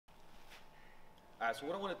All right, so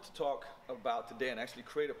what I wanted to talk about today and actually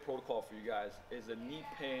create a protocol for you guys is a knee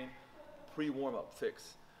pain pre-warm-up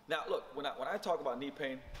fix. Now look, when I talk about knee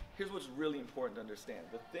pain, here's what's really important to understand.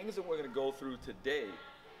 The things that we're gonna go through today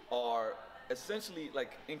are essentially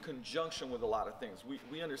like in conjunction with a lot of things.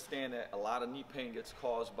 We understand that a lot of knee pain gets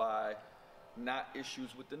caused by not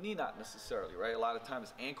issues with the knee, not necessarily, right? A lot of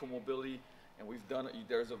times ankle mobility, and we've done it,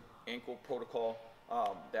 there's an ankle protocol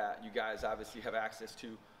that you guys obviously have access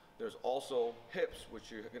to. There's also hips,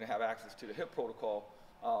 which you're gonna have access to the hip protocol,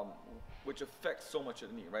 which affects so much of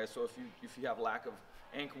the knee, right? So if you have lack of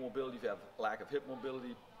ankle mobility, if you have lack of hip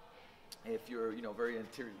mobility, if you're very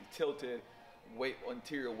anteriorly tilted,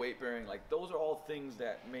 anterior weight bearing, like those are all things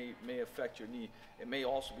that may affect your knee. It may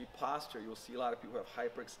also be posture. You'll see a lot of people have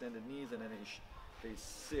hyperextended knees and then they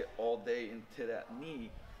sit all day into that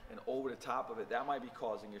knee and over the top of it. That might be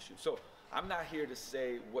causing issues. So I'm not here to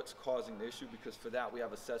say what's causing the issue, because for that we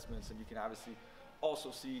have assessments, and you can obviously also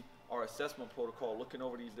see our assessment protocol looking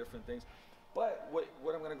over these different things. But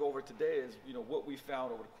what I'm going to go over today is what we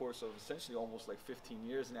found over the course of essentially almost like 15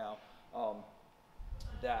 years now,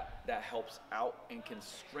 that helps out and can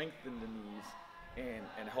strengthen the knees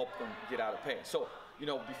and help them get out of pain. So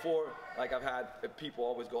before, like, I've had people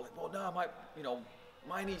always go like, well, no,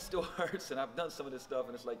 my knee still hurts, and I've done some of this stuff,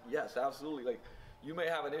 and it's like, yes, absolutely. Like, you may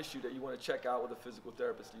have an issue that you want to check out with a physical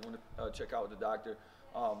therapist, you want to check out with a doctor,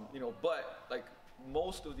 but like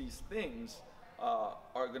most of these things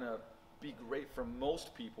are gonna be great for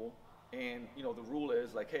most people, and the rule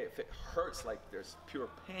is like, hey, if it hurts, like there's pure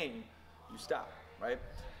pain, you stop, right?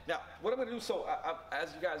 Now, what I'm gonna do, so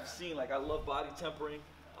as you guys have seen, like, I love body tempering.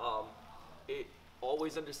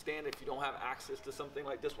 Always understand if you don't have access to something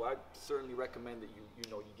like this, well, I certainly recommend that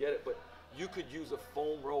you get it, but you could use a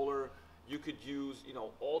foam roller, you could use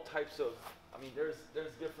all types of, there's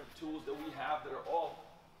different tools that we have that are all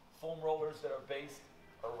foam rollers that are based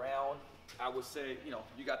around, I would say,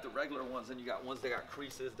 you got the regular ones, and you got ones that got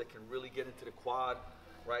creases that can really get into the quad,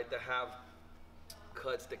 right, that have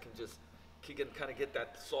cuts that can just kind of get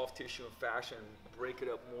that soft tissue and fascia and break it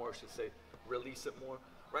up more, I should say, release it more.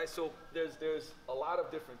 Right, so there's a lot of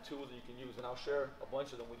different tools that you can use, and I'll share a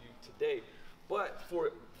bunch of them with you today. But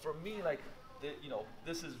for me, like,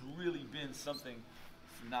 this has really been something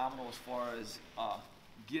phenomenal as far as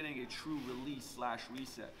getting a true release /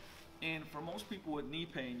 reset. And for most people with knee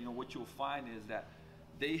pain, what you'll find is that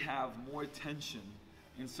they have more tension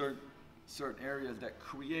in certain areas that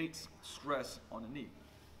creates stress on the knee.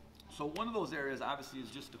 So one of those areas obviously is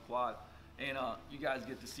just the quad, and you guys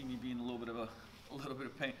get to see me be in a little bit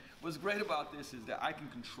of pain. What's great about this is that I can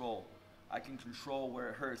control where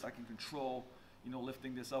it hurts. I can control,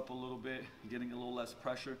 lifting this up a little bit, getting a little less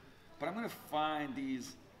pressure. But I'm gonna find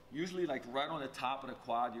these, usually like right on the top of the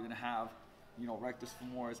quad, you're gonna have, rectus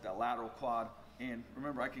femoris, that lateral quad. And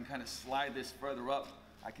remember, I can kind of slide this further up.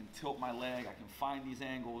 I can tilt my leg, I can find these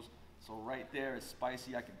angles. So right there is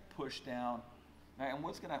spicy, I can push down. And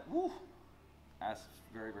what's gonna, that's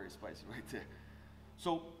very, very spicy right there.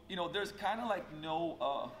 So, there's kind of like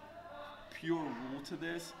no pure rule to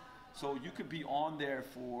this. So you could be on there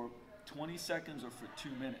for 20 seconds or for 2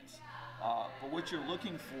 minutes. But what you're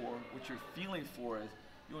looking for, what you're feeling for is,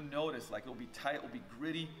 you'll notice like it'll be tight, it'll be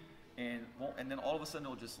gritty, and then all of a sudden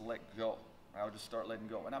it'll just let go. Right? I'll just start letting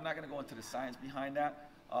go. And I'm not gonna go into the science behind that.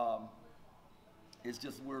 It's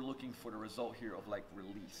just we're looking for the result here of like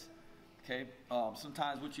release. Okay.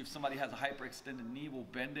 Sometimes if somebody has a hyperextended knee, we'll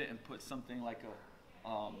bend it and put something like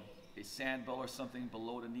a sand bell or something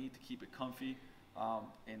below the knee to keep it comfy,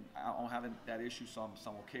 and I don't have that issue, so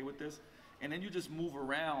I'm okay with this. And then you just move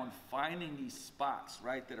around finding these spots,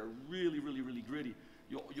 right, that are really, really, really gritty.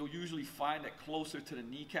 You'll usually find that closer to the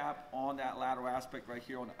kneecap on that lateral aspect right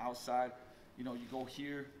here on the outside. You go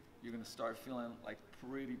here, you're gonna start feeling like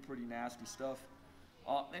pretty nasty stuff.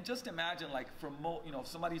 And just imagine, like, if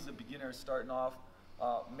somebody's a beginner starting off,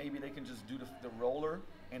 maybe they can just do the roller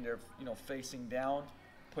and they're facing down,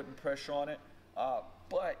 putting pressure on it.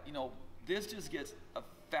 But this just gets a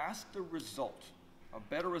faster result, a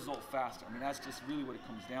better result faster. That's just really what it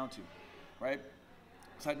comes down to, right?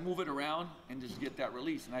 So I'd move it around and just get that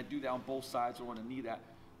release, and I do that on both sides or on a knee that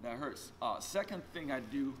hurts. Second thing I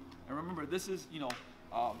do, and remember, this is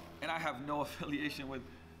and I have no affiliation with.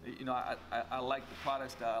 I like the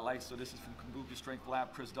products that I like. So this is from Kabuki Strength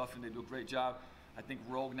Lab, Chris Duffin. They do a great job. I think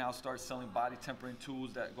Rogue now starts selling body tempering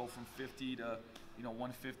tools that go from 50 to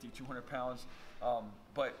 150, 200 pounds.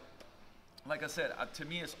 But like I said, to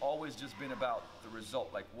me, it's always just been about the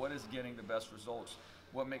result. Like, what is getting the best results?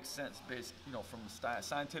 What makes sense based, from a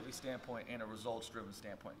scientific standpoint and a results-driven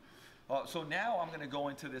standpoint. So now I'm going to go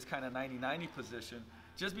into this kind of 90-90 position,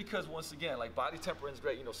 just because, once again, like body tempering is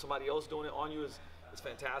great. You know, somebody else doing it on you is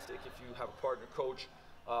fantastic. If you have a partner coach,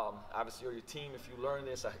 obviously, or your team, if you learn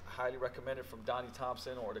this, I highly recommend it from Donnie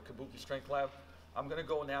Thompson or the Kabuki Strength Lab. I'm gonna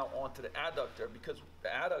go now onto the adductor, because the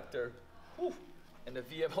adductor, whew, and the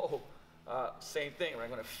VMO, same thing, right? I'm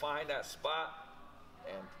gonna find that spot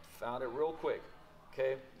and found it real quick,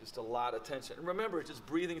 okay? Just a lot of tension. And remember, just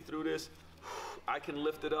breathing through this, I can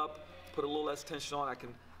lift it up, put a little less tension on, I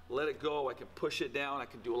can let it go, I can push it down, I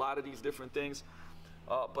can do a lot of these different things.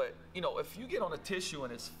 But you know, if you get on a tissue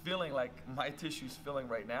and it's feeling like my tissue's feeling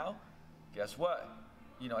right now, guess what?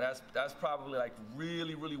 You know, that's probably like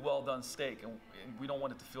really, really well done steak, and we don't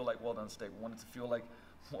want it to feel like well done steak. We want it to feel like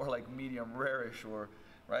more like medium rare-ish, or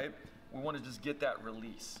right? We want to just get that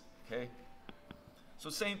release, okay?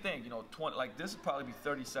 So same thing, you know, like this would probably be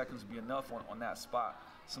 30 seconds would be enough on that spot.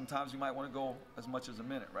 Sometimes you might want to go as much as a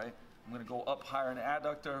minute, right? I'm going to go up higher in the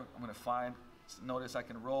adductor. I'm going to find, notice I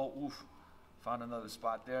can roll, oof, found another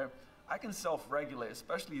spot there. I can self-regulate,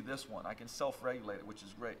 especially this one. I can self-regulate it, which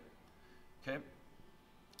is great, okay?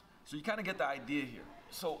 So you kind of get the idea here.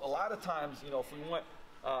 So a lot of times, you know, if we want,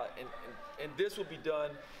 and this will be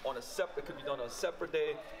done on a separate, it could be done on a separate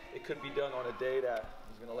day. It could be done on a day that, I'm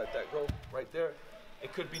just gonna let that go right there.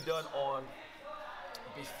 It could be done on,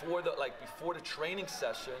 before the training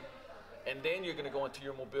session, and then you're gonna go into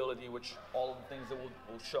your mobility, which all of the things that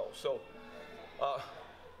we'll show. So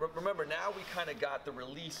remember, now we kind of got the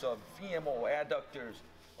release of VMO, adductors,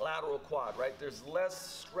 lateral quad, right? There's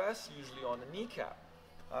less stress usually on the kneecap.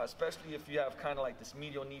 Especially if you have kind of like this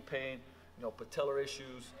medial knee pain, you know, patellar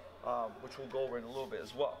issues, which we'll go over in a little bit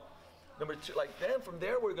as well. Number two, like then from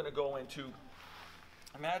there we're gonna go into,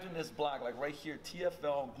 imagine this block, like right here,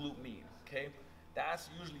 TFL glute med, okay? That's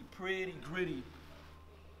usually pretty gritty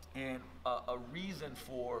and a reason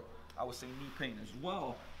for, I would say, knee pain as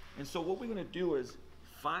well. And so what we're gonna do is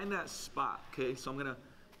find that spot, okay? So I'm gonna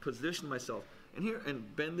position myself and here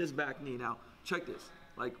and bend this back knee. Now, check this,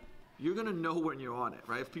 like, you're gonna know when you're on it,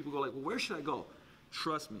 right? If people go like, well, where should I go?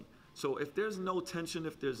 Trust me. So if there's no tension,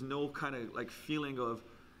 if there's no kind of like feeling of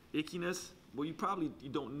ickiness, well, you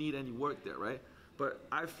don't need any work there, right? But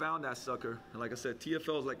I found that sucker, and like I said,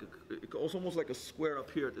 TFL is like, it's almost like a square up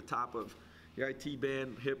here at the top of your IT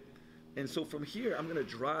band, hip. And so from here, I'm gonna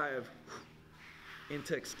drive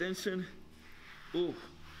into extension, ooh,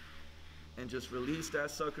 and just release that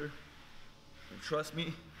sucker. And trust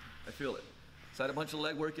me, I feel it. So I had a bunch of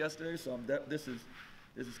leg work yesterday, so this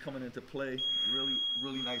is coming into play really,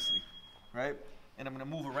 really nicely, right? And I'm gonna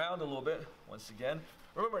move around a little bit once again.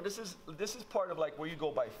 Remember, this is part of like where you go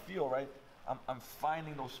by feel, right? I'm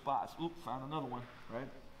finding those spots. Oop, found another one, right?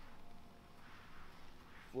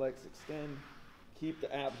 Flex, extend, keep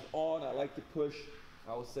the abs on. I like to push,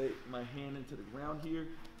 I would say, my hand into the ground here,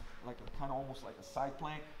 like a kind of almost like a side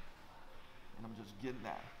plank, and I'm just getting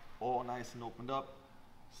that all nice and opened up.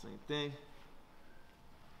 Same thing.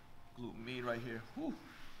 Glute med right here, whew.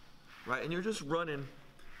 Right, and you're just running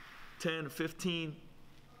 10, 15,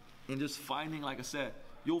 and just finding, like I said,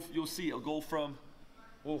 you'll see it'll go from,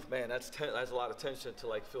 oof, man, that's a lot of tension, to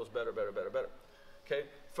like feels better, better, better, better. Okay,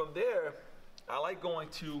 from there, I like going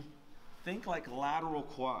to think like lateral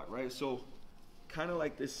quad, right? So kind of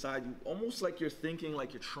like this side, you almost like you're thinking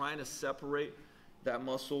like you're trying to separate that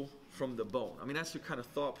muscle from the bone. I mean, that's your kind of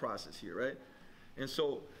thought process here, right? And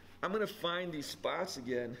so I'm gonna find these spots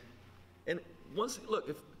again. And once, look,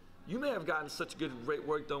 if you may have gotten such good great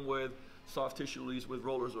work done with soft tissue release with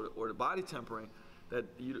rollers or the body tempering that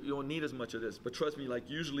you don't need as much of this. But trust me, like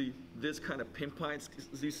usually this kind of pinpoints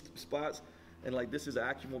these spots, and like this is an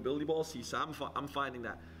active mobility ball. See, so I'm finding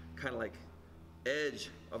that kind of like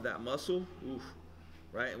edge of that muscle, oof,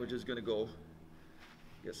 right? And we're just gonna go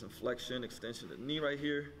get some flexion, extension of the knee right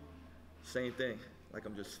here. Same thing, like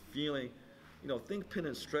I'm just feeling, you know, think pin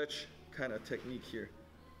and stretch kind of technique here.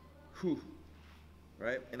 Whew,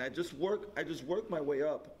 right? And I just work my way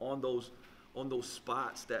up on those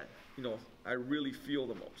spots that, you know, I really feel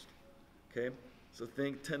the most. Okay? So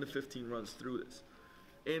think 10 to 15 runs through this.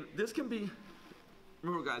 And this can be,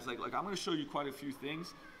 remember guys, like I'm gonna show you quite a few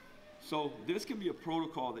things. So this can be a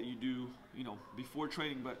protocol that you do, you know, before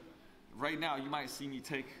training, but right now you might see me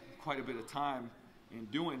take quite a bit of time in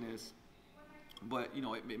doing this, but you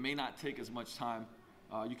know, it may not take as much time.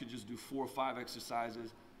 You could just do 4 or 5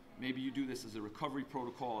 exercises. Maybe you do this as a recovery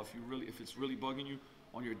protocol if it's really bugging you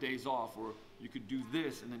on your days off, or you could do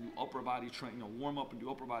this and then do upper body training, you know, warm up and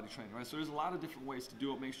do upper body training, right? So there's a lot of different ways to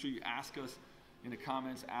do it. Make sure you ask us in the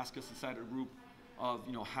comments, ask us inside the group of,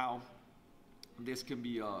 you know, how this can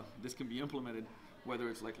be implemented, whether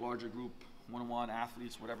it's like larger group, one-on-one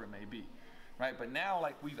athletes, whatever it may be, right? But now,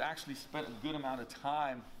 like, we've actually spent a good amount of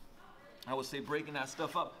time, I would say, breaking that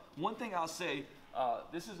stuff up. One thing I'll say,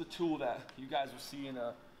 this is a tool that you guys will see in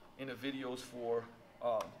the videos for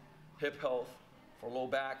hip health, for low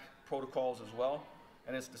back protocols as well,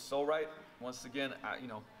 and it's the So-Right. Once again, I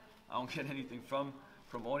don't get anything from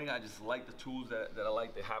promoting. I just like the tools that I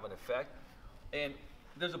like to have an effect. And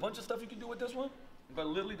there's a bunch of stuff you can do with this one, but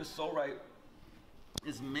literally the So-Right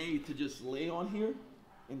is made to just lay on here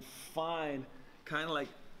and find kind of like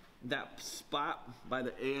that spot by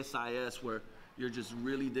the ASIS where you're just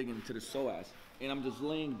really digging into the psoas. And I'm just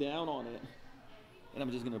laying down on it, and I'm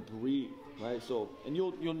just gonna breathe, right? So, and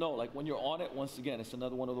you'll know, like when you're on it, once again, it's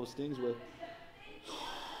another one of those things where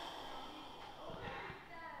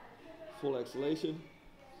full exhalation,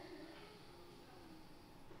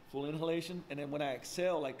 full inhalation, and then when I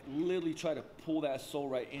exhale, like literally try to pull that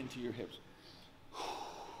So-Right into your hips.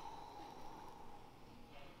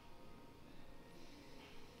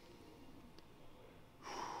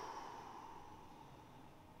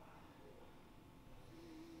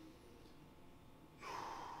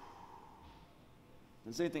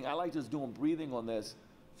 And same thing, I like just doing breathing on this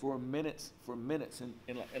for minutes.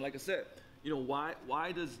 And like I said,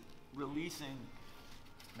 why does releasing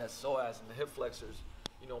that psoas and the hip flexors,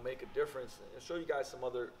 make a difference? I'll show you guys some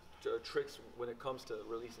other tricks when it comes to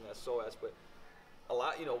releasing that psoas. But a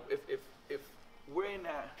lot, if we're in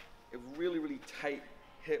that really, really tight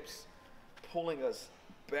hips, pulling us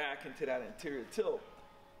back into that anterior tilt,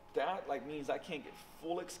 that means I can't get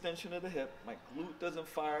full extension of the hip. My glute doesn't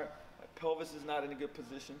fire. My pelvis is not in a good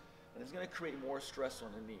position, and it's going to create more stress on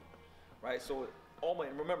the knee, right? So,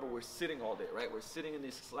 and remember, we're sitting all day, right? We're sitting in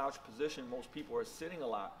this slouch position. Most people are sitting a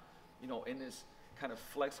lot, in this kind of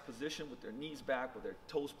flex position with their knees back, with their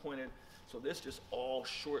toes pointed. So this just all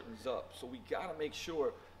shortens up. So we got to make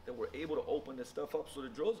sure that we're able to open this stuff up. So the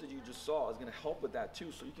drills that you just saw is going to help with that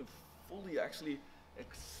too, so you can fully actually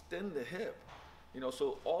extend the hip.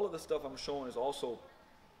 So all of the stuff I'm showing is also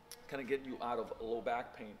kind of getting you out of low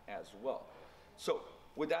back pain as well. So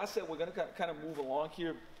with that said, we're going to kind of move along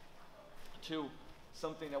here to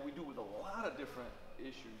something that we do with a lot of different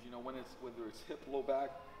issues, whether it's hip, low back,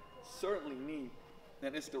 certainly knee,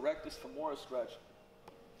 and it's the rectus femoris stretch.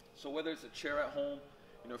 So whether it's a chair at home,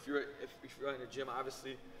 if you're in a gym,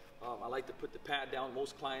 obviously, I like to put the pad down.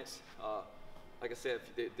 Most clients, like I said,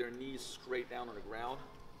 if their knees straight down on the ground,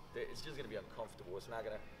 it's just going to be uncomfortable. It's not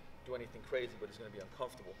going to do anything crazy, but it's going to be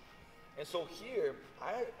uncomfortable. And so here,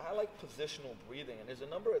 I like positional breathing, and there's a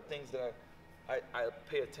number of things that I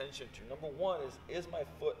pay attention to. Number one is my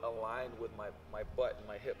foot aligned with my butt and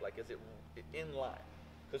my hip? Like, is it in line?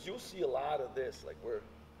 Because you'll see a lot of this, like where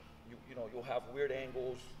you'll have weird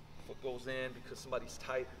angles, foot goes in because somebody's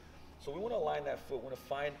tight. So we want to align that foot. We want to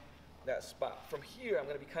find that spot. From here, I'm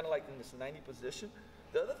going to be kind of like in this 90 position.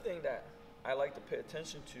 The other thing that I like to pay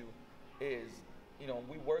attention to is,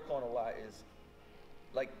 we work on a lot is,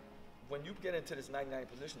 like, when you get into this 99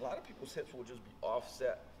 position, a lot of people's hips will just be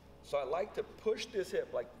offset. So I like to push this hip,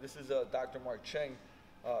 like this is a Dr. Mark Cheng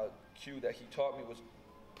cue that he taught me, was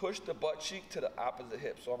push the butt cheek to the opposite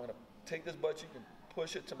hip. So I'm going to take this butt cheek and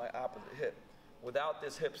push it to my opposite hip without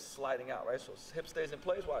this hip sliding out, right? So hip stays in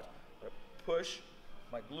place, watch. I'm going to push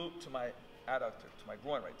my glute to my adductor, to my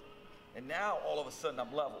groin right there. And now all of a sudden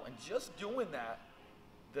I'm level. And just doing that,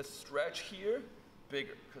 the stretch here,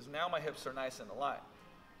 bigger, because now my hips are nice and aligned.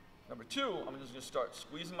 Number two, I'm just going to start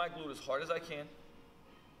squeezing my glute as hard as I can.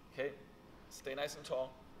 Okay, stay nice and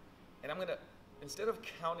tall. And I'm going to, instead of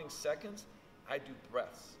counting seconds, I do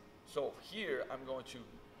breaths. So here, I'm going to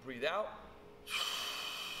breathe out.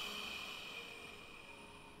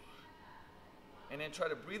 And then try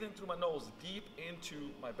to breathe in through my nose, deep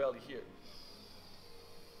into my belly here.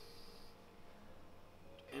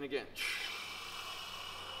 And again.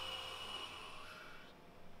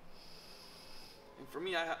 And for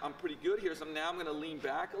me, I'm pretty good here. So now I'm going to lean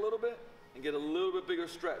back a little bit and get a little bit bigger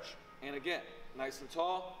stretch. And again, nice and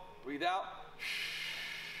tall. Breathe out.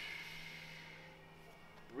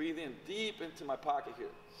 Breathe in deep into my pocket here.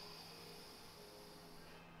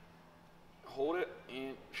 Hold it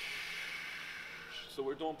and so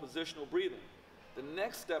we're doing positional breathing. The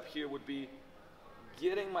next step here would be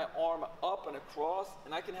getting my arm up and across,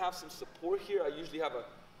 and I can have some support here. I usually have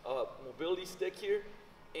a mobility stick here,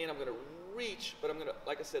 and I'm gonna reach, but I'm gonna,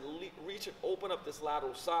 like I said, reach and open up this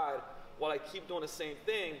lateral side while I keep doing the same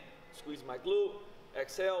thing. Squeeze my glute,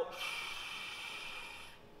 exhale,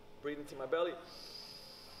 breathe into my belly,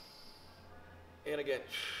 and again,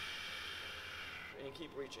 and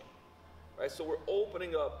keep reaching. Right, so we're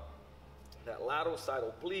opening up that lateral side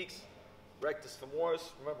obliques, rectus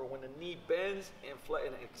femoris. Remember, when the knee bends and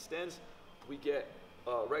extends, we get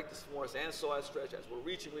rectus femoris and psoas stretch as we're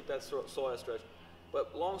reaching with that psoas stretch.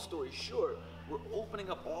 But long story short, we're opening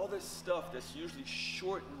up all this stuff that's usually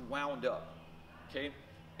short and wound up, okay?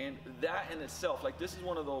 And that in itself, like this is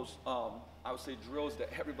one of those, I would say, drills that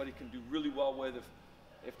everybody can do really well with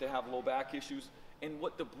if they have low back issues. And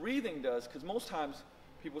what the breathing does, because most times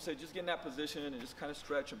people say just get in that position and just kind of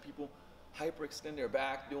stretch, and people hyperextend their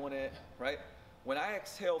back doing it, right? When I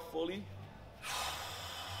exhale fully,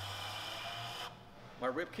 my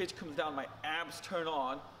rib cage comes down, my abs turn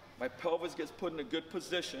on, my pelvis gets put in a good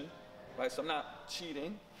position, right? So I'm not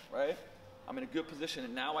cheating, right? I'm in a good position,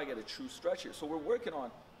 and now I get a true stretch here. So we're working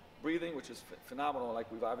on breathing, which is phenomenal.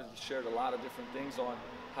 Like we've obviously shared a lot of different things on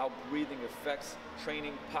how breathing affects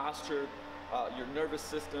training, posture, your nervous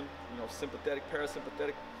system, you know, sympathetic,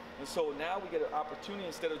 parasympathetic. And so now we get an opportunity,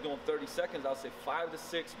 instead of doing 30 seconds, I'll say 5 to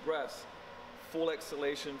 6 breaths, full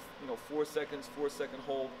exhalation, you know, 4 seconds, 4-second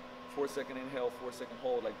hold, 4-second inhale, 4-second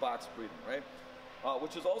hold, like box breathing, right?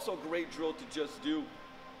 Which is also a great drill to just do,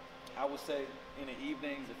 I would say, in the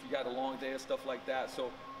evenings if you got a long day and stuff like that.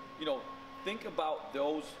 So, you know, think about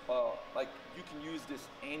those, like you can use this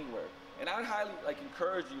anywhere. And I'd highly like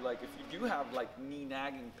encourage you, like if you do have like knee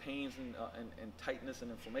nagging pains and tightness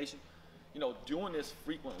and inflammation, you know, doing this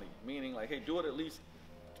frequently, meaning like, hey, do it at least,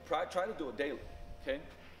 try to do it daily, okay?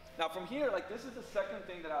 Now from here, like this is the second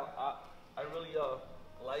thing that I really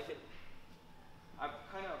like it. I've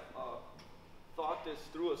kind of thought this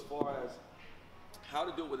through as far as how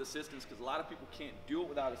to do it with assistance, because a lot of people can't do it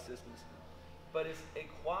without assistance. But it's a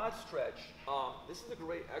quad stretch. This is a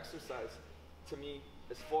great exercise to me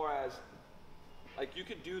as far as like you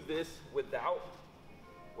can do this without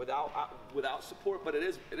support, but it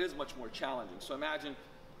is much more challenging. So imagine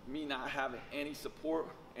me not having any support,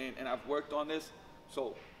 and I've worked on this,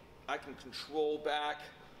 so I can control back,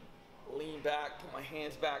 lean back, put my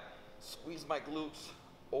hands back, squeeze my glutes,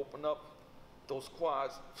 open up those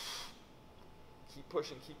quads, keep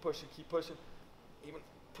pushing, keep pushing, keep pushing, even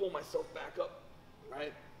pull myself back up,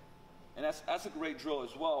 right? And that's a great drill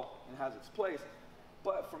as well and has its place.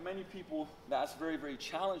 But for many people, that's very, very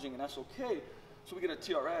challenging, and that's okay. So we get a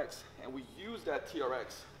TRX, and we use that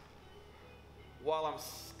TRX while I'm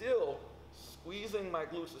still squeezing my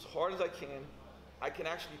glutes as hard as I can. I can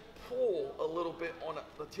actually pull a little bit on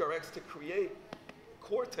the TRX to create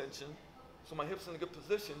core tension, so my hips in a good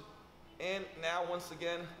position. And now, once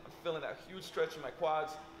again, I'm feeling that huge stretch in my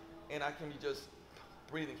quads, and I can be just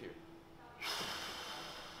breathing here.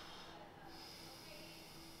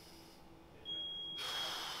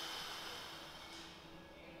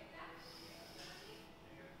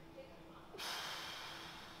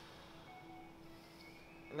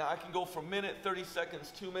 Now I can go for a minute, 30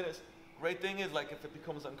 seconds, 2 minutes. Great thing is, like if it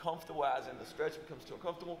becomes uncomfortable, as in the stretch becomes too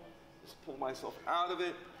uncomfortable, just pull myself out of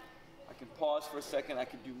it. I can pause for a second, I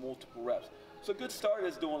can do multiple reps. So a good start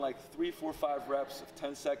is doing like 3, 4, 5 reps of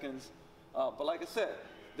 10 seconds. But like I said,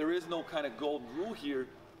 there is no kind of golden rule here,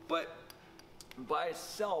 but by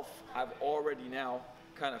itself, I've already now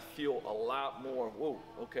kind of feel a lot more, whoa,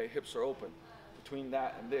 okay, hips are open between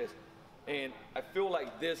that and this. And I feel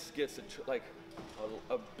like this gets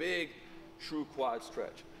a big true quad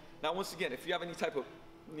stretch. Now, once again, if you have any type of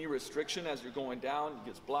knee restriction as you're going down, it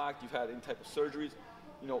gets blocked, you've had any type of surgeries,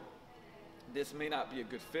 you know, this may not be a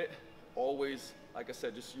good fit. Always, like I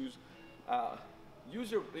said, just use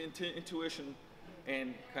your intuition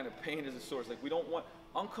and kind of pain as a source. Like we don't want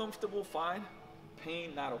uncomfortable, fine,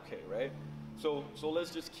 pain, not okay, right? So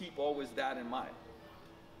let's just keep always that in mind.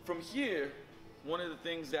 From here, one of the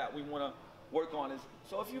things that we want to work on is,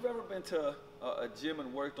 so if you've ever been to a gym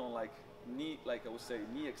and worked on like knee, like I would say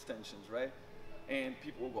knee extensions, right? And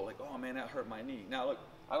people will go like, oh man, that hurt my knee. Now look,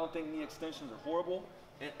 I don't think knee extensions are horrible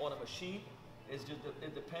and on a machine. It's just,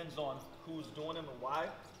 it depends on who's doing them and why.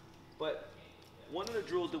 But one of the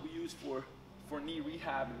drills that we use for knee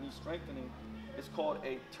rehab and knee strengthening is called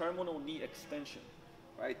a terminal knee extension,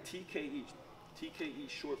 right? TKE. TKE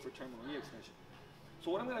short for terminal knee extension.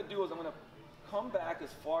 So what I'm gonna do is I'm gonna come back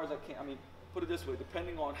as far as I can. I mean, put it this way,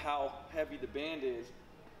 depending on how heavy the band is,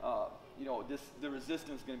 you know, the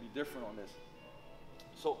resistance is gonna be different on this.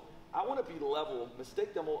 So I wanna be level.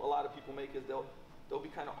 Mistake that a lot of people make is they'll be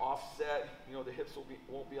kind of offset, you know, the hips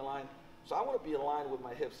won't be aligned. So I want to be aligned with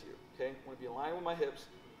my hips here, okay? I want to be aligned with my hips,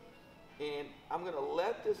 and I'm going to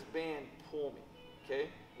let this band pull me, okay?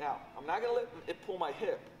 Now, I'm not going to let it pull my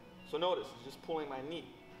hip. So notice, it's just pulling my knee,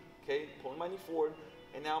 okay? Pulling my knee forward,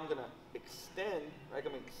 and now I'm going to extend, right?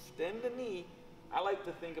 I'm going to extend the knee. I like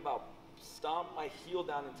to think about stomp my heel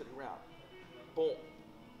down into the ground. Boom.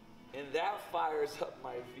 And that fires up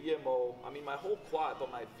my VMO, I mean my whole quad,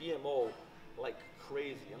 but my VMO like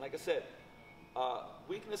crazy. And like I said,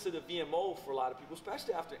 Weakness of the VMO for a lot of people,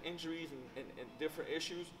 especially after injuries and different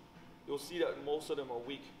issues, you'll see that most of them are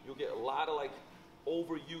weak. You'll get a lot of like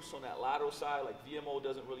overuse on that lateral side, like VMO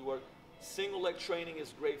doesn't really work. Single leg training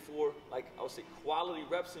is great for, like I would say quality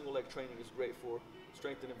rep single leg training is great for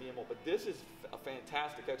strengthening VMO, but this is a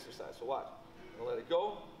fantastic exercise. So watch, I'm gonna let it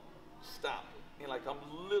go, stop. And like I'm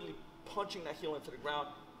literally punching that heel into the ground.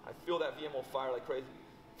 I feel that VMO fire like crazy.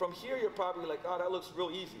 From here, you're probably like, oh, that looks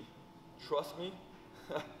real easy. Trust me.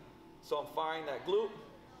 So I'm firing that glute,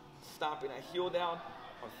 stomping that heel down.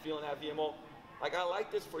 I'm feeling that VMO. Like I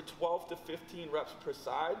like this for 12 to 15 reps per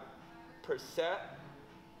side, per set.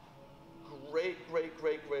 Great, great,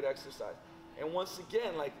 great, great exercise. And once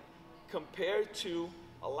again, like compared to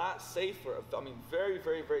a lot safer, I mean, very,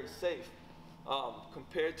 very, very safe,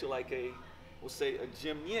 compared to like we'll say a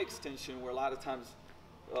gym knee extension where a lot of times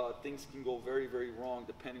things can go very, very wrong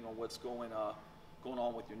depending on what's going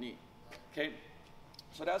on with your knee. Okay,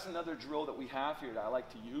 so that's another drill that we have here that I like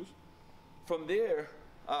to use. From there,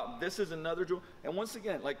 this is another drill. And once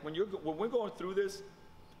again, like when we're going through this,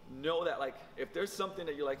 know that like if there's something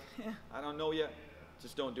that you're like, I don't know yet,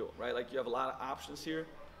 just don't do it, right? Like you have a lot of options here.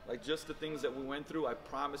 Like just the things that we went through, I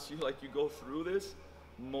promise you, like you go through this,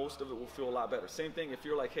 most of it will feel a lot better. Same thing if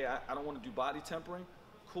you're like, hey, I don't want to do body tempering,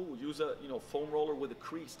 cool, use a foam roller with a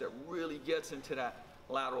crease that really gets into that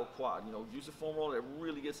lateral quad. Use a foam roller that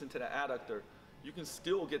really gets into the adductor. You can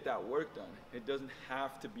still get that work done. It doesn't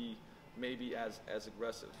have to be maybe as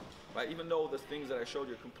aggressive, right? Even though the things that I showed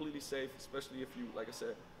you are completely safe, especially if you, like I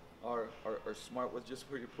said, are smart with just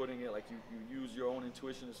where you're putting it. Like you use your own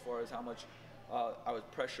intuition as far as how much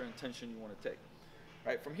pressure and tension you want to take.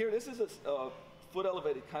 Right, from here, this is a foot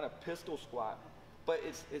elevated kind of pistol squat, but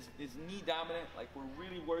it's knee dominant. Like we're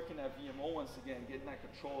really working that VMO once again, getting that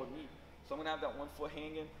control of knee. So I'm gonna have that one foot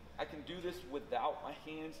hanging. I can do this without my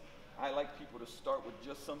hands. I like people to start with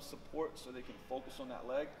just some support so they can focus on that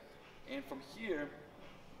leg. And from here,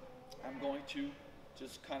 I'm going to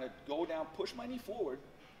just kind of go down, push my knee forward,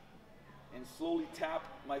 and slowly tap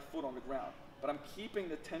my foot on the ground. But I'm keeping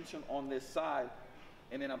the tension on this side,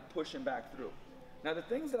 and then I'm pushing back through. Now the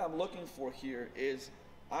things that I'm looking for here is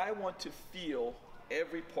I want to feel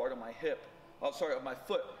every part of my hip, of my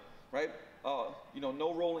foot, right?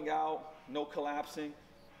 No rolling out, no collapsing.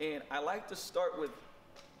 And I like to start with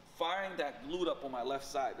firing that glute up on my left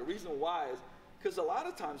side. The reason why is because a lot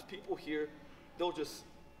of times people here, they'll just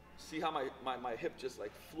see how my hip just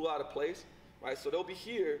like flew out of place, right? So they'll be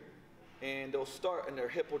here and they'll start and their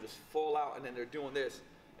hip will just fall out, and then they're doing this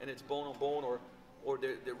and it's bone on bone, or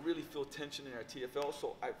they really feel tension in their TFL.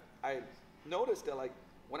 So I noticed that like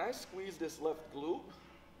when I squeeze this left glute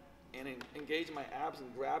and engage my abs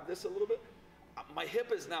and grab this a little bit, my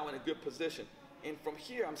hip is now in a good position. And from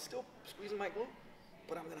here, I'm still squeezing my glute,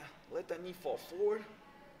 but I'm gonna let that knee fall forward.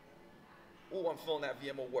 Ooh, I'm feeling that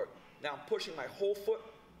VMO work. Now I'm pushing my whole foot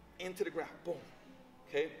into the ground, boom.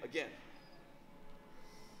 Okay, again.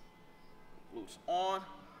 Glutes on,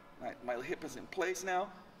 right, my hip is in place now,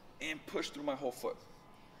 and push through my whole foot,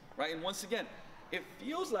 right? And once again, it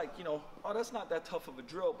feels like, oh, that's not that tough of a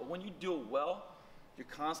drill, but when you do it well, you're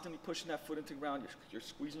constantly pushing that foot into the ground, you're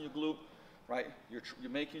squeezing your glute, right?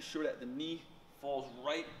 You're making sure that the knee falls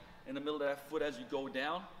right in the middle of that foot as you go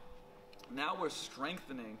down. Now we're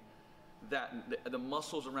strengthening the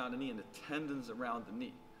muscles around the knee and the tendons around the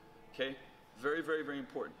knee, okay? Very, very, very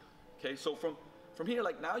important, okay? So from here,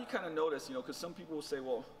 like now you kind of notice, because some people will say,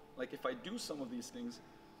 well, like if I do some of these things,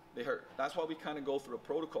 they hurt. That's why we kind of go through a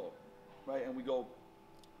protocol, right? And we go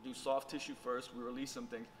do soft tissue first, we release some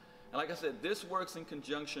things. And like I said, this works in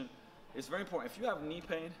conjunction. It's very important. If you have knee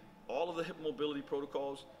pain, all of the hip mobility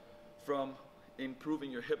protocols from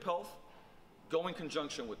improving your hip health go in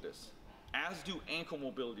conjunction with this, as do ankle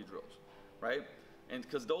mobility drills, right? And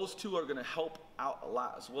because those two are gonna help out a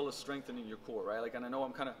lot, as well as strengthening your core, right? Like, and I know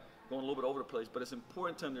I'm kind of going a little bit over the place, but it's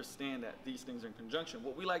important to understand that these things are in conjunction.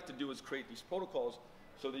 What we like to do is create these protocols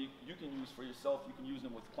so that you can use for yourself, you can use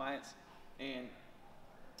them with clients, and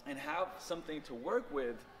have something to work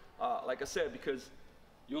with, like I said, because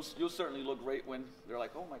you'll certainly look great when they're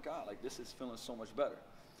like, oh my God, like this is feeling so much better,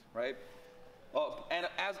 right? And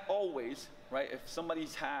as always, right, if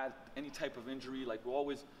somebody's had any type of injury, like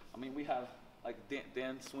we have like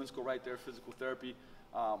Dan Swinsko right there, physical therapy.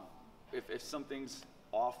 If something's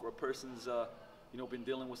off or a person's been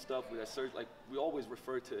dealing with stuff with that surgery, like we always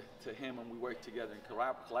refer to him and we work together and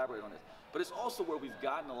collaborate on this. But it's also where we've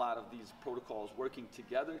gotten a lot of these protocols working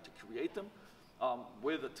together to create them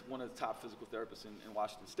with one of the top physical therapists in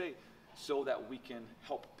Washington State, so that we can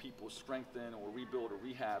help people strengthen or rebuild or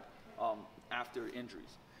rehab after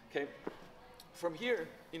injuries. Okay, from here,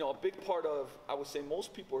 you know, a big part of, I would say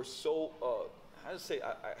most people are so,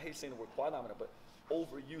 I hate saying the word quad dominant, but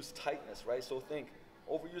overuse tightness, right? So think,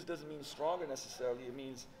 overuse doesn't mean stronger necessarily, it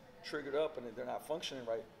means triggered up and they're not functioning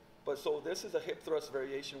right. But so this is a hip thrust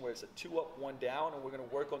variation where it's a 2 up, 1 down, and we're gonna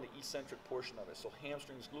work on the eccentric portion of it. So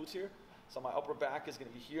hamstrings, glutes here. So my upper back is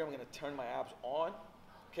gonna be here. I'm gonna turn my abs on.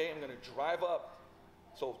 Okay, I'm gonna drive up.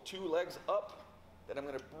 So 2 legs up, then I'm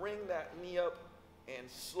gonna bring that knee up and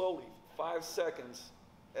slowly, 5 seconds,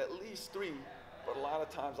 at least 3, but a lot of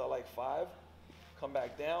times I like 5. Come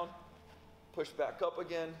back down, push back up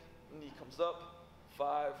again, knee comes up,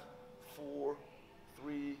 5, 4,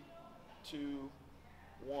 3, 2,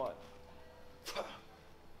 1.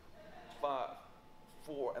 5,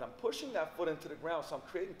 4, and I'm pushing that foot into the ground, so I'm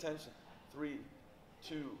creating tension. 3,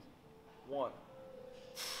 2, 1.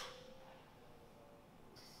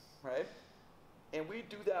 Right? And we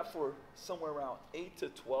do that for somewhere around 8 to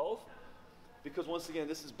 12, because once again,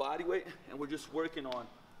 this is body weight, and we're just working on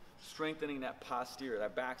strengthening that posterior,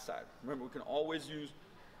 that backside. Remember, we can always use,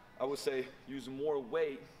 I would say, use more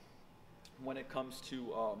weight when it comes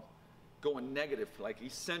to going negative, like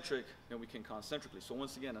eccentric, than we can concentrically. So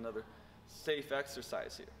once again, another safe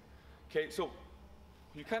exercise here. Okay, so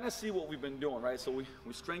you kind of see what we've been doing, right? So we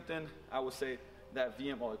strengthen, I would say, that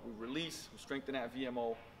VMO, like we release, we strengthen that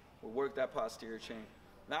VMO, we work that posterior chain.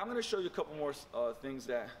 Now I'm gonna show you a couple more things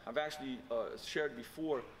that I've actually shared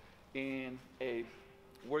before in a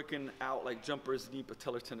working out like jumpers knee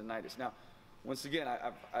patellar tendonitis. Now, once again,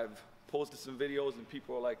 I've posted some videos and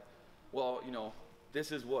people are like, well, you know,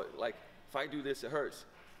 this is what, like, if I do this, it hurts.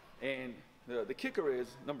 And the kicker is,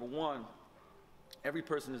 number one, every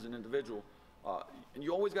person is an individual. And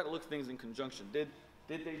you always got to look at things in conjunction. Did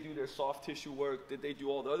they do their soft tissue work? Did they do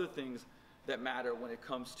all the other things that matter when it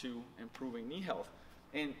comes to improving knee health?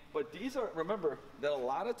 But these are, remember that a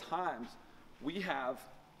lot of times we have,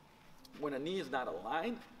 when a knee is not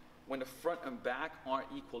aligned, when the front and back aren't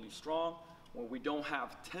equally strong, when we don't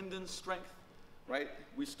have tendon strength, right,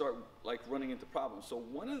 we start like running into problems. So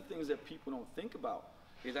one of the things that people don't think about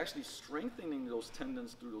is actually strengthening those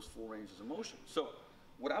tendons through those full ranges of motion. So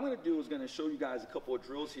what I'm gonna do is gonna show you guys a couple of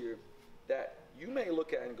drills here that you may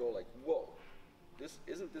look at and go like, whoa,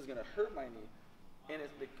 isn't this gonna hurt my knee? And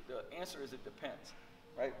the answer is it depends,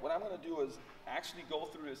 right? What I'm gonna do is actually go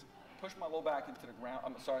through this, push my low back into the ground,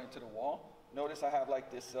 into the wall. Notice I have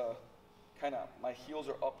like this my heels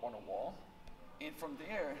are up on the wall. And from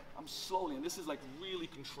there, I'm slowly, and this is like really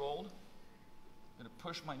controlled, I'm gonna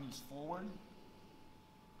push my knees forward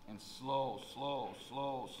and slow, slow,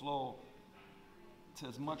 slow, slow, to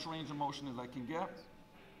as much range of motion as I can get.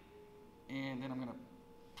 And then I'm gonna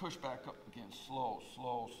push back up again, slow,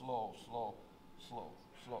 slow, slow, slow, slow,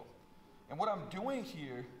 slow. And what I'm doing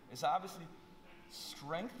here is obviously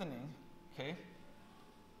strengthening, okay,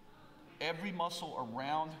 every muscle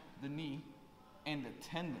around the knee and the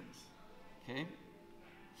tendons, okay?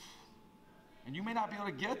 And you may not be able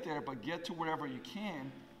to get there, but get to wherever you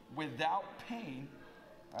can without pain,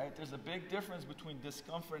 right? There's a big difference between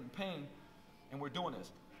discomfort and pain, and we're doing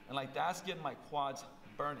this. And like that's getting my quads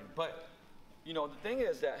burning. But you know, the thing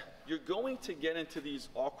is that you're going to get into these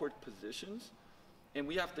awkward positions, and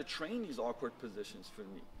we have to train these awkward positions for the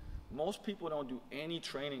knee. Most people don't do any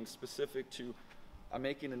training specific to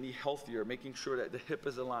making the knee healthier, making sure that the hip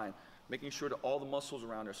is aligned, making sure that all the muscles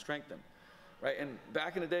around are strengthened, right? And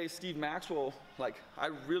back in the day, Steve Maxwell, like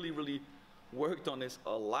I really, really worked on this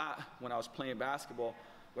a lot when I was playing basketball.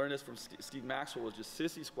 Learned this from Steve Maxwell, was just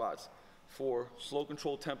sissy squats for slow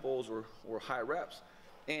controlled tempos or high reps.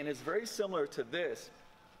 And it's very similar to this,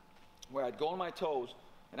 where I'd go on my toes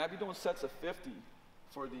and I'd be doing sets of 50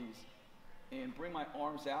 for these and bring my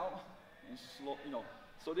arms out and slow, you know.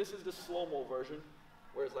 So this is the slow-mo version,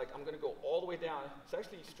 where it's like I'm gonna go all the way down. It's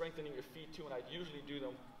actually strengthening your feet too, and I usually do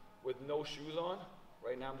them with no shoes on.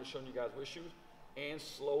 Right now I'm just showing you guys with shoes, and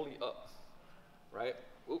slowly up, right?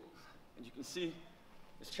 Oop. And you can see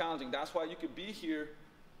it's challenging. That's why you could be here,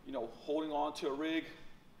 you know, holding on to a rig,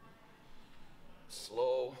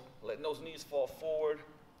 slow, letting those knees fall forward,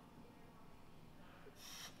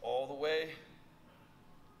 all the way,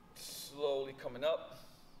 slowly coming up.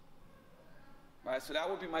 All right, so that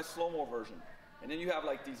would be my slow-mo version. And then you have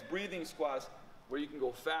like these breathing squats where you can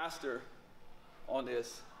go faster on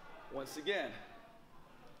this. Once again,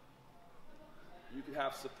 you can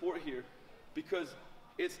have support here because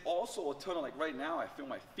it's also a ton of, like right now I feel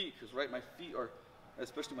my feet, because right, my feet are,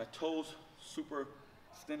 especially my toes, super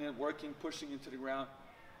extended, working, pushing into the ground.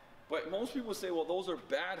 But most people say, well, those are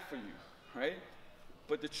bad for you, right?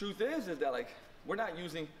 But the truth is that like, we're not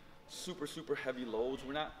using super, super heavy loads.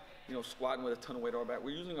 We're not, you know, squatting with a ton of weight on our back.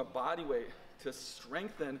 We're using a body weight to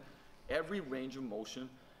strengthen every range of motion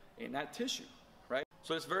in that tissue, right?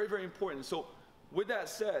 So it's very, very important. So with that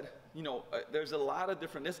said, you know, there's a lot of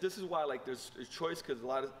different, this is why like there's choice, because a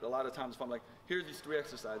lot of times if I'm like, here's these 3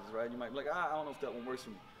 exercises, right? And you might be like, I don't know if that one works for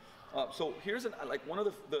me. So here's like one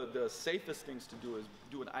of the safest things to do is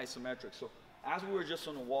do an isometric. So as we were just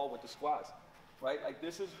on the wall with the squats, right? Like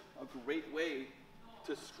this is a great way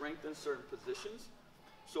to strengthen certain positions.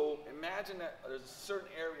 So imagine that there's a certain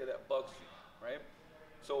area that bugs you, right?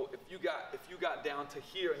 So if you got down to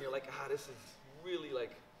here and you're like, this is really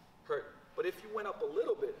like hurt. But if you went up a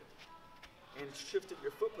little bit and shifted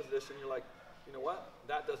your foot position, you're like, you know what?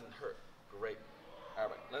 That doesn't hurt. Great. All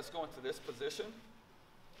right, let's go into this position.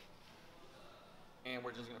 And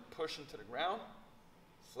we're just gonna push into the ground.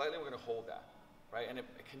 Slightly, we're gonna hold that, right? And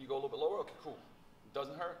can you go a little bit lower? Okay, cool.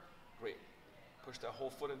 Doesn't hurt? Great. Push that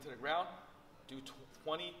whole foot into the ground. Do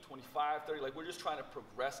 20, 25, 30, like we're just trying to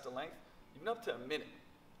progress the length, even up to a minute,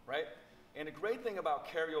 right? And the great thing about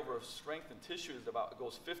carryover of strength and tissue is it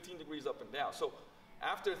goes 15 degrees up and down. So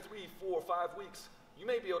after 3, 4, 5 weeks, you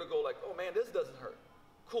may be able to go like, oh man, this doesn't hurt.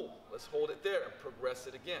 Cool, let's hold it there and progress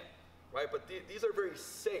it again, right? But these are very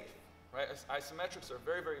safe, right? Isometrics are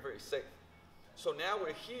very, very, very safe. So now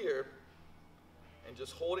we're here and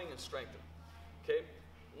just holding and strengthening, okay?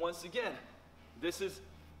 Once again, this is,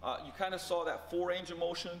 you kind of saw that full range of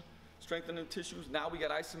motion, strengthening tissues. Now we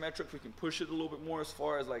got isometric, we can push it a little bit more as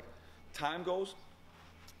far as like time goes.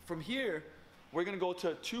 From here, we're gonna go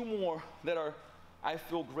to 2 more that are, I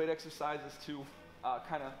feel, great exercises to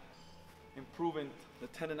kind of improving the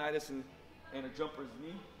tendonitis and a jumper's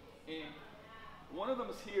knee. And one of them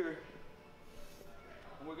is here,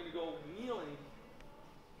 and we're gonna go kneeling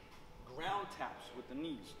ground taps with the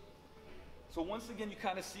knees. So once again, you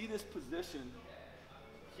kind of see this position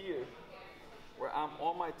here where I'm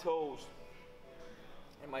on my toes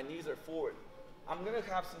and my knees are forward. I'm gonna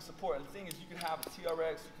have some support, and the thing is you can have a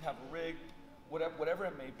TRX, you can have a rig, whatever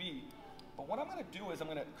it may be. But what I'm gonna do is I'm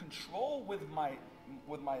gonna control with my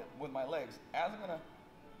legs as I'm gonna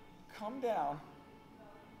come down,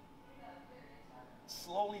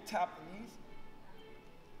 slowly tap the knees,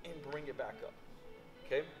 and bring it back up,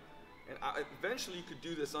 okay? And eventually you could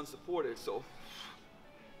do this unsupported, so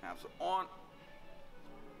on,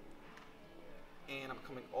 and I'm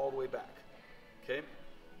coming all the way back, okay?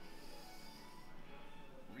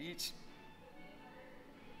 Reach,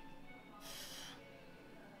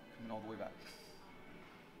 coming all the way back.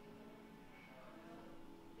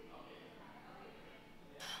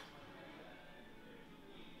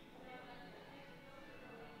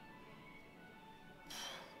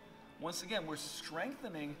 Once again, we're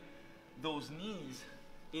strengthening those knees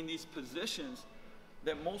in these positions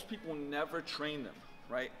that most people never train them,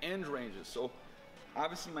 right? End ranges. So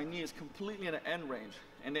obviously my knee is completely in an end range,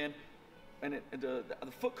 and then the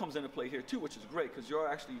foot comes into play here too, which is great because you're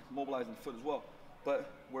actually mobilizing the foot as well.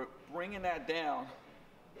 But we're bringing that down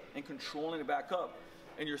and controlling it back up,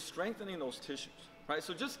 and you're strengthening those tissues, right?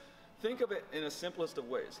 So just think of it in the simplest of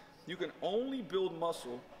ways. You can only build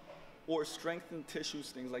muscle or strengthen tissues,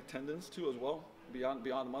 things like tendons too as well, beyond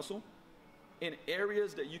the muscle, in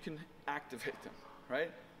areas that you can activate them,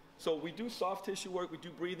 right? So we do soft tissue work, we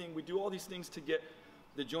do breathing, we do all these things to get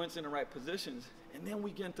the joints in the right positions, and then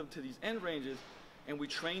we get them to these end ranges and we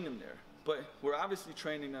train them there. But we're obviously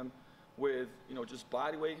training them with, you know, just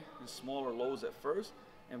body weight and smaller loads at first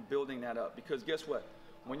and building that up. Because guess what?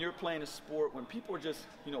 When you're playing a sport, when people are just,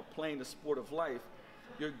 you know, playing the sport of life,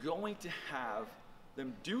 you're going to have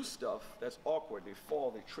them do stuff that's awkward. They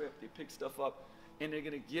fall, they trip, they pick stuff up, and they're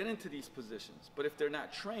gonna get into these positions. But if they're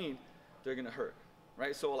not trained, they're gonna hurt,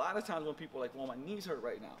 right? So a lot of times when people are like, well, my knees hurt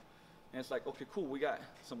right now. And it's like, okay, cool, we got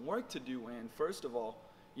some work to do. And first of all,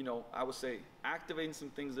 you know, I would say activating some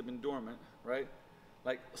things that have been dormant, right?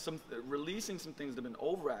 Like releasing some things that have been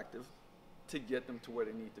overactive to get them to where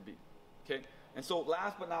they need to be, okay? And so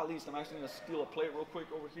last but not least, I'm actually gonna steal a plate real quick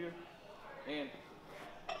over here. And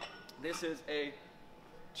this is a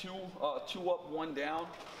two up, one down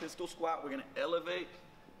pistol squat. We're gonna elevate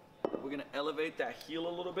that heel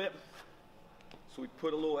a little bit. So we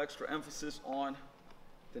put a little extra emphasis on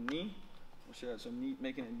the knee,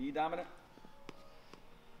 making it knee dominant.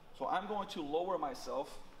 So I'm going to lower myself.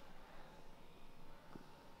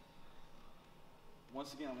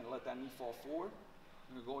 Once again, I'm gonna let that knee fall forward.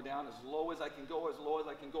 I'm gonna go down as low as I can go,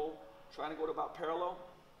 trying to go to about parallel.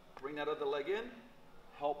 Bring that other leg in,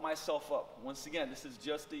 help myself up. Once again, this is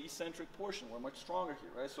just the eccentric portion. We're much stronger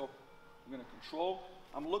here, right? So I'm gonna control.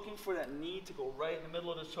 I'm looking for that knee to go right in the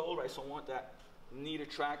middle of the toe, right? So I want that knee to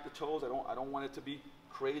track the toes. I don't want it to be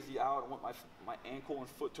crazy out. I want my ankle and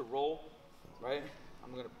foot to roll, right?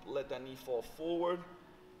 I'm gonna let that knee fall forward,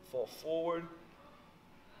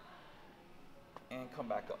 and come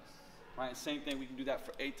back up. Right, same thing, we can do that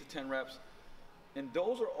for 8 to 10 reps. And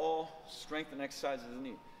those are all strength and exercises in the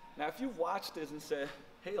knee. Now, if you've watched this and said,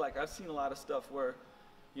 hey, like I've seen a lot of stuff where,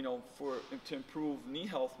 you know, to improve knee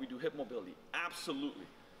health, we do hip mobility. Absolutely.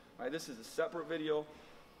 Right, this is a separate video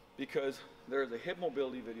because there's a hip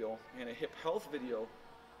mobility video and a hip health video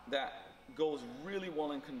that goes really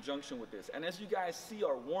well in conjunction with this. And as you guys see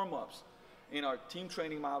our warm-ups in our team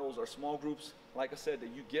training models, our small groups, like I said, that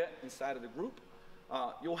you get inside of the group,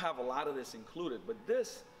 you'll have a lot of this included. But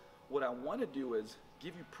this, what I want to do is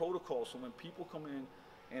give you protocols so when people come in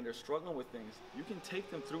and they're struggling with things, you can take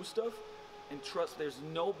them through stuff and trust there's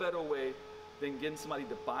no better way than getting somebody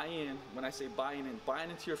to buy in. When I say buy in, buy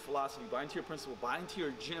into your philosophy, buy into your principle, buy into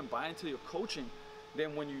your gym, buy into your coaching,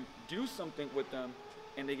 then when you do something with them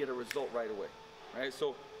and they get a result right away, right?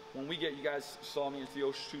 So when we get, you guys saw me and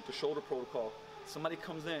Theo shoot the shoulder protocol, somebody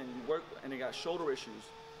comes in, you work, and they got shoulder issues,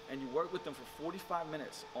 and you work with them for 45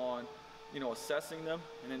 minutes on, you know, assessing them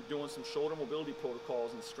and then doing some shoulder mobility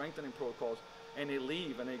protocols and strengthening protocols, and they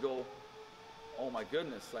leave and they go, oh my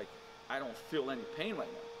goodness, like I don't feel any pain right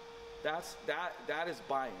now. That is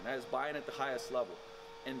buying. That is buying at the highest level.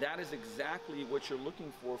 And that is exactly what you're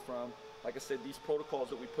looking for from, like I said, these protocols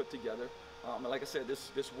that we put together. And like I said,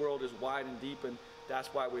 this world is wide and deep, and that's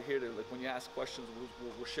why we're here to, like, when you ask questions,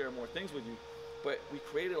 we'll share more things with you. But we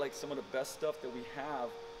created like some of the best stuff that we have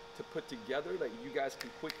to put together that you guys can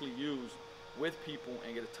quickly use with people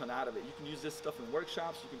and get a ton out of it. You can use this stuff in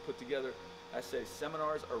workshops. You can put together, I say,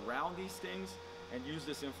 seminars around these things and use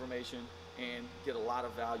this information and get a lot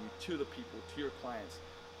of value to the people, to your clients,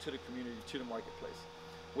 to the community, to the marketplace.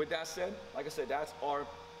 With that said, like I said, that's our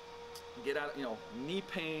get out, you know, knee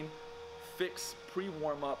pain fix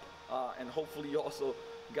pre-warm-up, and hopefully you also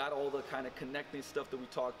got all the kind of connecting stuff that we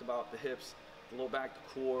talked about, the hips, the low back,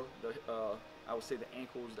 the core, I would say the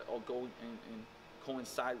ankles that all go and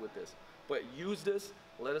coincide with this. But use this,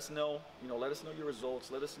 let us know, let us know your results,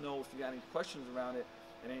 let us know if you got any questions around it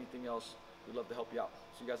and anything else. We'd love to help you out.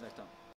 See you guys next time.